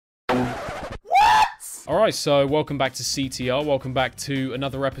Alright, so welcome back to CTR. Welcome back to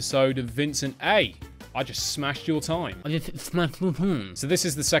another episode of Vincent A. I just smashed your time. So this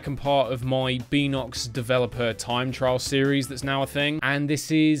is the second part of my Beenox Developer Time Trial series that's now a thing. And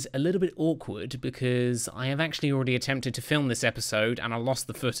this is a little bit awkward because I have actually already attempted to film this episode and I lost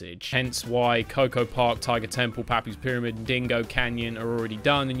the footage. Hence why Coco Park, Tiger Temple, Papu's Pyramid, and Dingo Canyon are already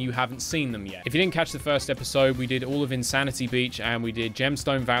done and you haven't seen them yet. If you didn't catch the first episode, we did all of Insanity Beach and we did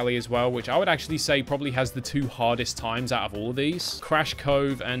Gemstone Valley as well, which I would actually say probably has the two hardest times out of all of these. Crash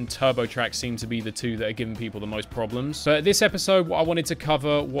Cove and Turbo Track seem to be the two that are giving people the most problems. But this episode, what I wanted to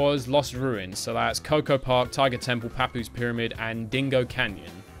cover was Lost Ruins. So that's Coco Park, Tiger Temple, Papu's Pyramid, and Dingo Canyon.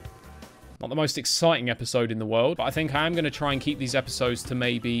 Not the most exciting episode in the world, but I think I am going to try and keep these episodes to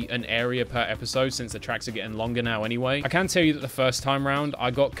maybe an area per episode since the tracks are getting longer now anyway. I can tell you that the first time round, I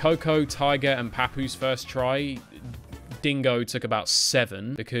got Coco, Tiger, and Papu's first try. Dingo took about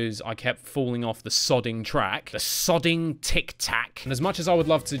 7 because I kept falling off the sodding track. The sodding tic-tac. And as much as I would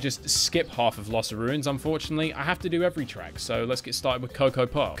love to just skip half of Lost Ruins, unfortunately, I have to do every track. So let's get started with Coco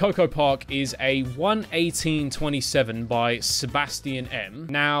Park. Coco Park is a 1:18:27 by Sebastian M.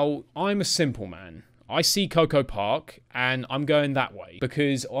 Now, I'm a simple man. I see Coco Park and I'm going that way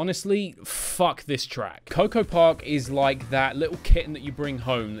because honestly, fuck this track. Coco Park is like that little kitten that you bring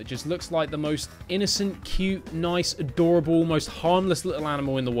home that just looks like the most innocent, cute, nice, adorable, most harmless little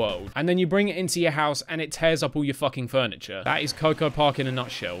animal in the world. And then you bring it into your house and it tears up all your fucking furniture. That is Coco Park in a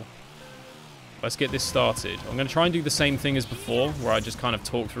nutshell. Let's get this started. I'm going to try and do the same thing as before where I just kind of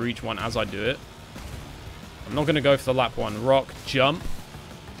talk through each one as I do it. I'm not going to go for the lap 1 rock jump.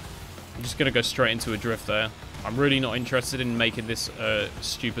 I'm just going to go straight into a drift there. I'm really not interested in making this a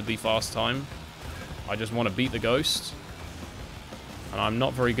stupidly fast time. I just want to beat the ghost. And I'm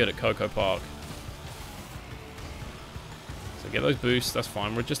not very good at Coco Park. So get those boosts, that's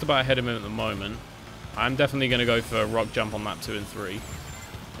fine. We're just about ahead of him at the moment. I'm definitely going to go for a rock jump on lap 2 and 3.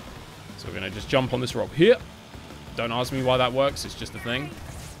 So we're going to just jump on this rock here. Don't ask me why that works, it's just a thing.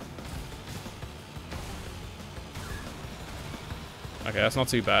 Okay, that's not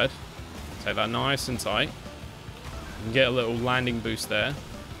too bad. Take that nice and tight. You can get a little landing boost there.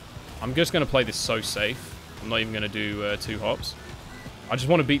 I'm just going to play this so safe. I'm not even going to do 2 hops. I just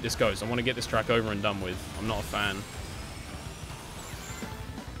want to beat this ghost. I want to get this track over and done with. I'm not a fan.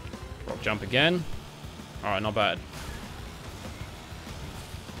 Rock jump again. Alright, not bad.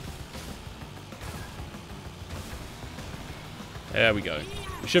 There we go.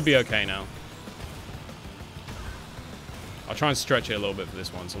 We should be okay now. I'll try and stretch it a little bit for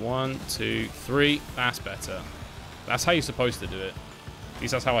this one. So 1, 2, 3. That's better. That's how you're supposed to do it. At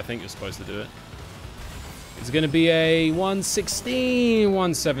least that's how I think you're supposed to do it. It's going to be a 1:16,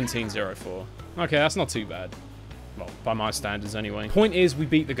 1:17:04. Okay, that's not too bad. Well, by my standards anyway. Point is, we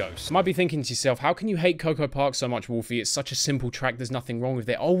beat the ghost. You might be thinking to yourself, how can you hate Coco Park so much, Wolfy? It's such a simple track, there's nothing wrong with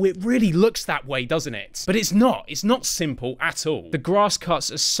it. Oh, it really looks that way, doesn't it? But it's not. It's not simple at all. The grass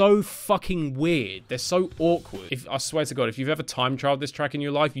cuts are so fucking weird. They're so awkward. I swear to God, if you've ever time trialed this track in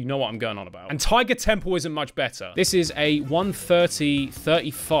your life, you know what I'm going on about. And Tiger Temple isn't much better. This is a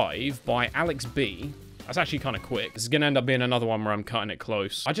 1:30:35 by Alex B. That's actually kind of quick. This is going to end up being another one where I'm cutting it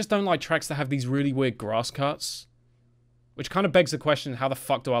close. I just don't like tracks that have these really weird grass cuts. Which kind of begs the question, how the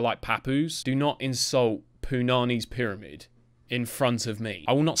fuck do I like Papu's? Do not insult Punani's Pyramid in front of me.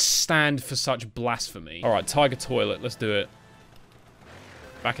 I will not stand for such blasphemy. Alright, Tiger Toilet, let's do it.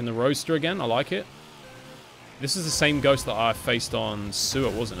 Back in the Roadster again, I like it. This is the same ghost that I faced on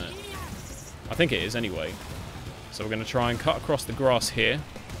Sewer, wasn't it? I think it is anyway. So we're going to try and cut across the grass here.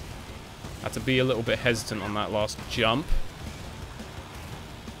 Had to be a little bit hesitant on that last jump.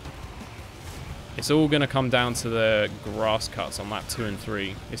 It's all going to come down to the grass cuts on lap 2 and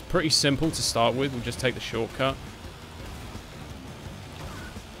 3. It's pretty simple to start with. We'll just take the shortcut.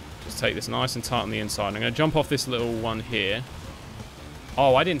 Just take this nice and tight on the inside. I'm going to jump off this little one here.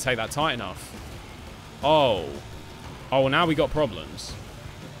 Oh, I didn't take that tight enough. Oh. Oh, well, now we got problems.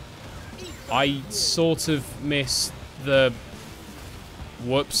 I sort of missed the...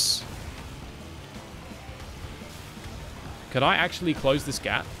 Whoops. Could I actually close this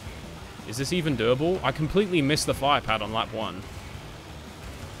gap? Is this even doable? I completely missed the fire pad on lap 1.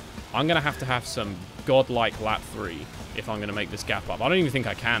 I'm going to have some godlike lap 3 if I'm going to make this gap up. I don't even think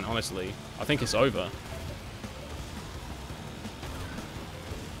I can, honestly. I think it's over.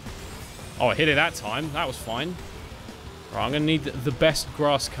 Oh, I hit it that time. That was fine. Right, I'm going to need the best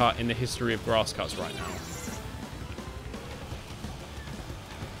grass cut in the history of grass cuts right now.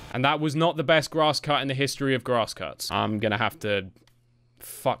 And that was not the best grass cut in the history of grass cuts. I'm going to have to...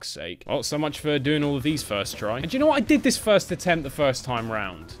 Fuck's sake. Well, so much for doing all of these first try. And do you know what? I did this first attempt the first time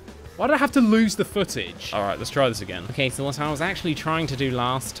round. Why did I have to lose the footage? All right, let's try this again. Okay, so what I was actually trying to do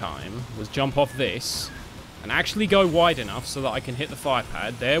last time was jump off this and actually go wide enough so that I can hit the fire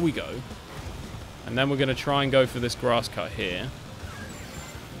pad. There we go. And then we're going to try and go for this grass cut here.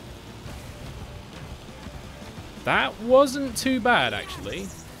 That wasn't too bad, actually.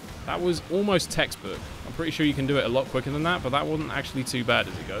 That was almost textbook. I'm pretty sure you can do it a lot quicker than that, but that wasn't actually too bad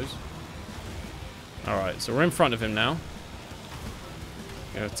as it goes. Alright, so we're in front of him now.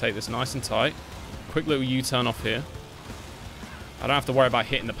 Going to take this nice and tight. Quick little U-turn off here. I don't have to worry about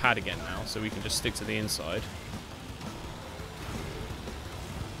hitting the pad again now, so we can just stick to the inside.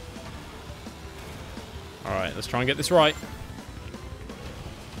 Alright, let's try and get this right.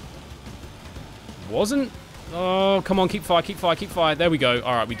 Wasn't... Oh, come on, keep fire, keep fire, keep fire. There we go.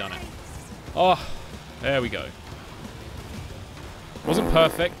 Alright, we done it. Oh, there we go. Wasn't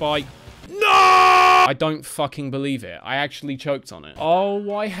perfect by... No! I don't fucking believe it. I actually choked on it.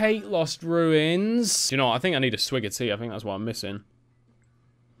 Oh, I hate Lost Ruins. You know what? I think I need a swig of tea. I think that's what I'm missing.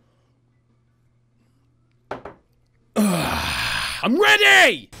 I'm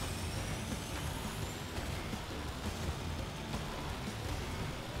ready!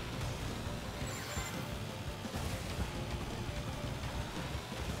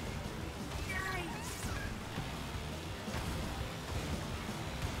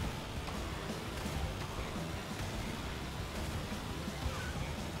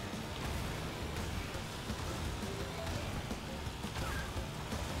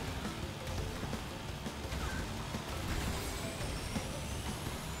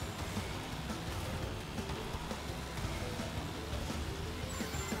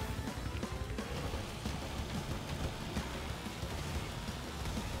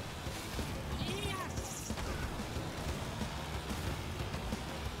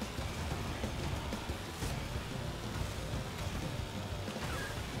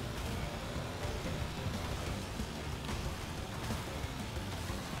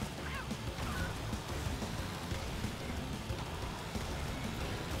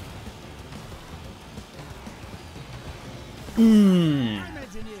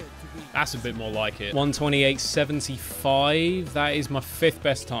 That's a bit more like it. 128.75. That is my 5th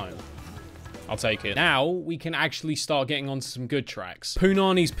best time. I'll take it. Now, we can actually start getting onto some good tracks.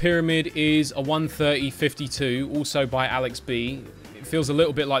 Punani's Pyramid is a 130.52, also by Alex B. It feels a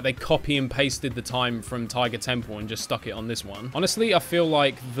little bit like they copy and pasted the time from Tiger Temple and just stuck it on this one. Honestly, I feel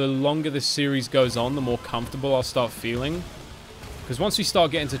like the longer this series goes on, the more comfortable I'll start feeling. Because once we start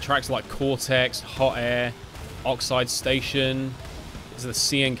getting to tracks like Cortex, Hot Air, Oxide Station, there's the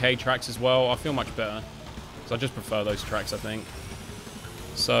CNK tracks as well, I feel much better. So I just prefer those tracks, I think.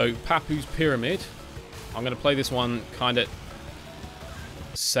 So, Papu's Pyramid. I'm going to play this one kind of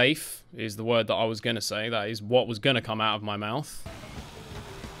safe, is the word that I was going to say. That is what was going to come out of my mouth.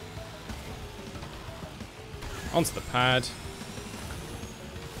 Onto the pad.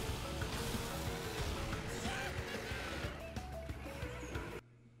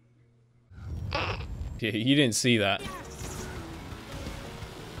 Yeah, you didn't see that.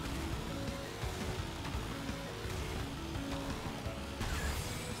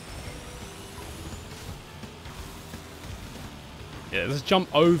 Yeah, let's jump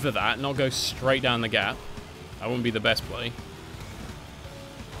over that, not go straight down the gap. That wouldn't be the best play.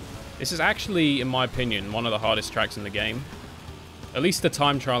 This is actually, in my opinion, one of the hardest tracks in the game. At least the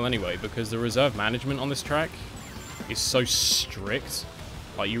time trial anyway, because the reserve management on this track is so strict.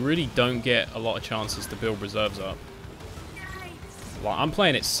 Like, you really don't get a lot of chances to build reserves up. Like, I'm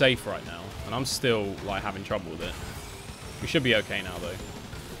playing it safe right now, and I'm still, like, having trouble with it. We should be okay now, though.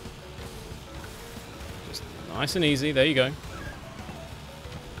 Just nice and easy. There you go.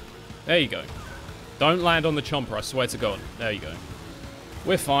 There you go. Don't land on the chomper, I swear to God. There you go.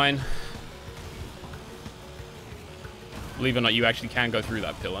 We're fine. Believe it or not, you actually can go through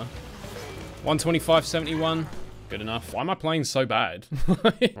that pillar. 125.71. Good enough. Why am I playing so bad?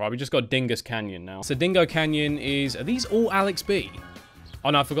 Right, we just got Dingo's Canyon now. So Dingo Canyon is... Are these all Alex B?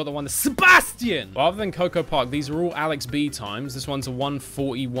 Oh no, I forgot the one. The Sebastian! Rather than Coco Park, these are all Alex B times. This one's a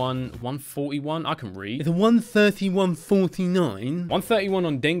 141... 141? I can read. It's a 131.49. 131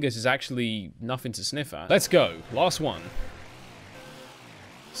 on Dingo's is actually nothing to sniff at. Let's go. Last one.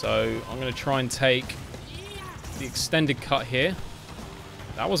 So I'm going to try and take the extended cut here.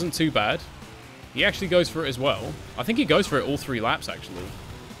 That wasn't too bad. He actually goes for it as well. I think he goes for it all 3 laps, actually.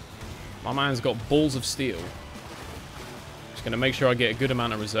 My man's got balls of steel. Just going to make sure I get a good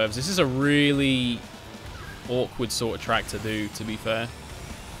amount of reserves. This is a really awkward sort of track to do, to be fair.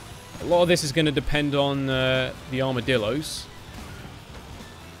 A lot of this is going to depend on the armadillos.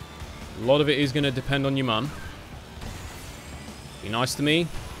 A lot of it is going to depend on your mum. Be nice to me.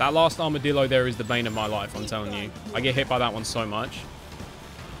 That last armadillo there is the bane of my life, I'm telling you. I get hit by that one so much.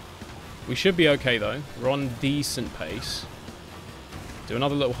 We should be okay, though. We're on decent pace. Do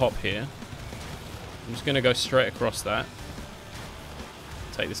another little hop here. I'm just going to go straight across that.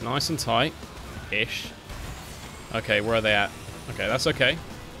 Take this nice and tight-ish. Okay, where are they at? Okay, that's okay.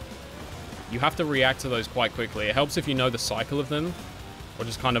 You have to react to those quite quickly. It helps if you know the cycle of them, or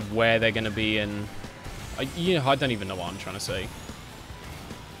just kind of where they're going to be in... I don't even know what I'm trying to say.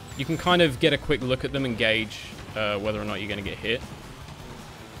 You can kind of get a quick look at them and gauge whether or not you're going to get hit.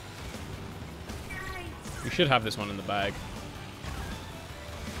 We should have this one in the bag.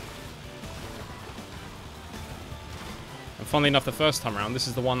 And funnily enough, the first time around, this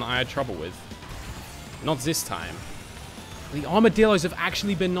is the one that I had trouble with. Not this time. The armadillos have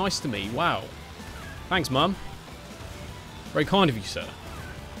actually been nice to me. Wow. Thanks, Mum. Very kind of you, sir.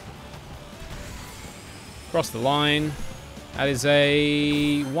 Cross the line. That is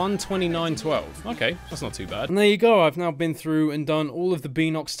a 129.12. Okay, that's not too bad. And there you go. I've now been through and done all of the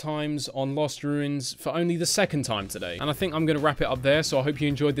Beenox times on Lost Ruins for only the second time today. And I think I'm going to wrap it up there, so I hope you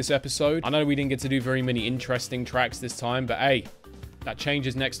enjoyed this episode. I know we didn't get to do very many interesting tracks this time, but hey, that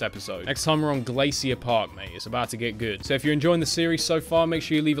changes next episode. Next time we're on Glacier Park, mate. It's about to get good. So if you're enjoying the series so far, make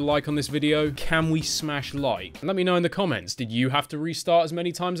sure you leave a like on this video. Can we smash like? And let me know in the comments, did you have to restart as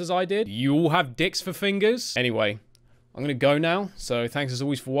many times as I did? You all have dicks for fingers? Anyway, I'm going to go now. So thanks as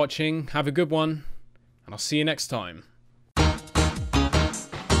always for watching. Have a good one, and I'll see you next time.